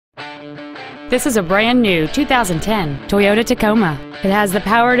This is a brand new 2010 Toyota Tacoma. It has the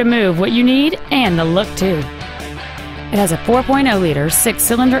power to move what you need and the look too. It has a 4.0-liter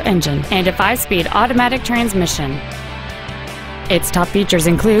six-cylinder engine and a 5-speed automatic transmission. Its top features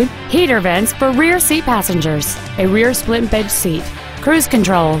include heater vents for rear seat passengers, a rear split bench seat, cruise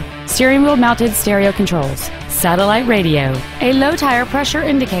control, steering wheel mounted stereo controls, satellite radio, a low tire pressure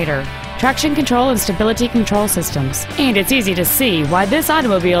indicator, traction control and stability control systems, and it's easy to see why this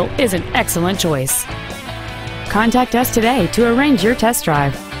automobile is an excellent choice. Contact us today to arrange your test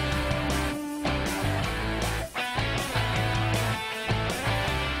drive.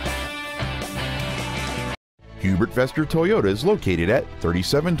 Hubert Vester Toyota is located at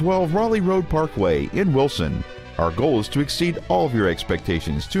 3712 Raleigh Road Parkway in Wilson. Our goal is to exceed all of your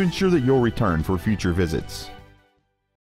expectations to ensure that you'll return for future visits.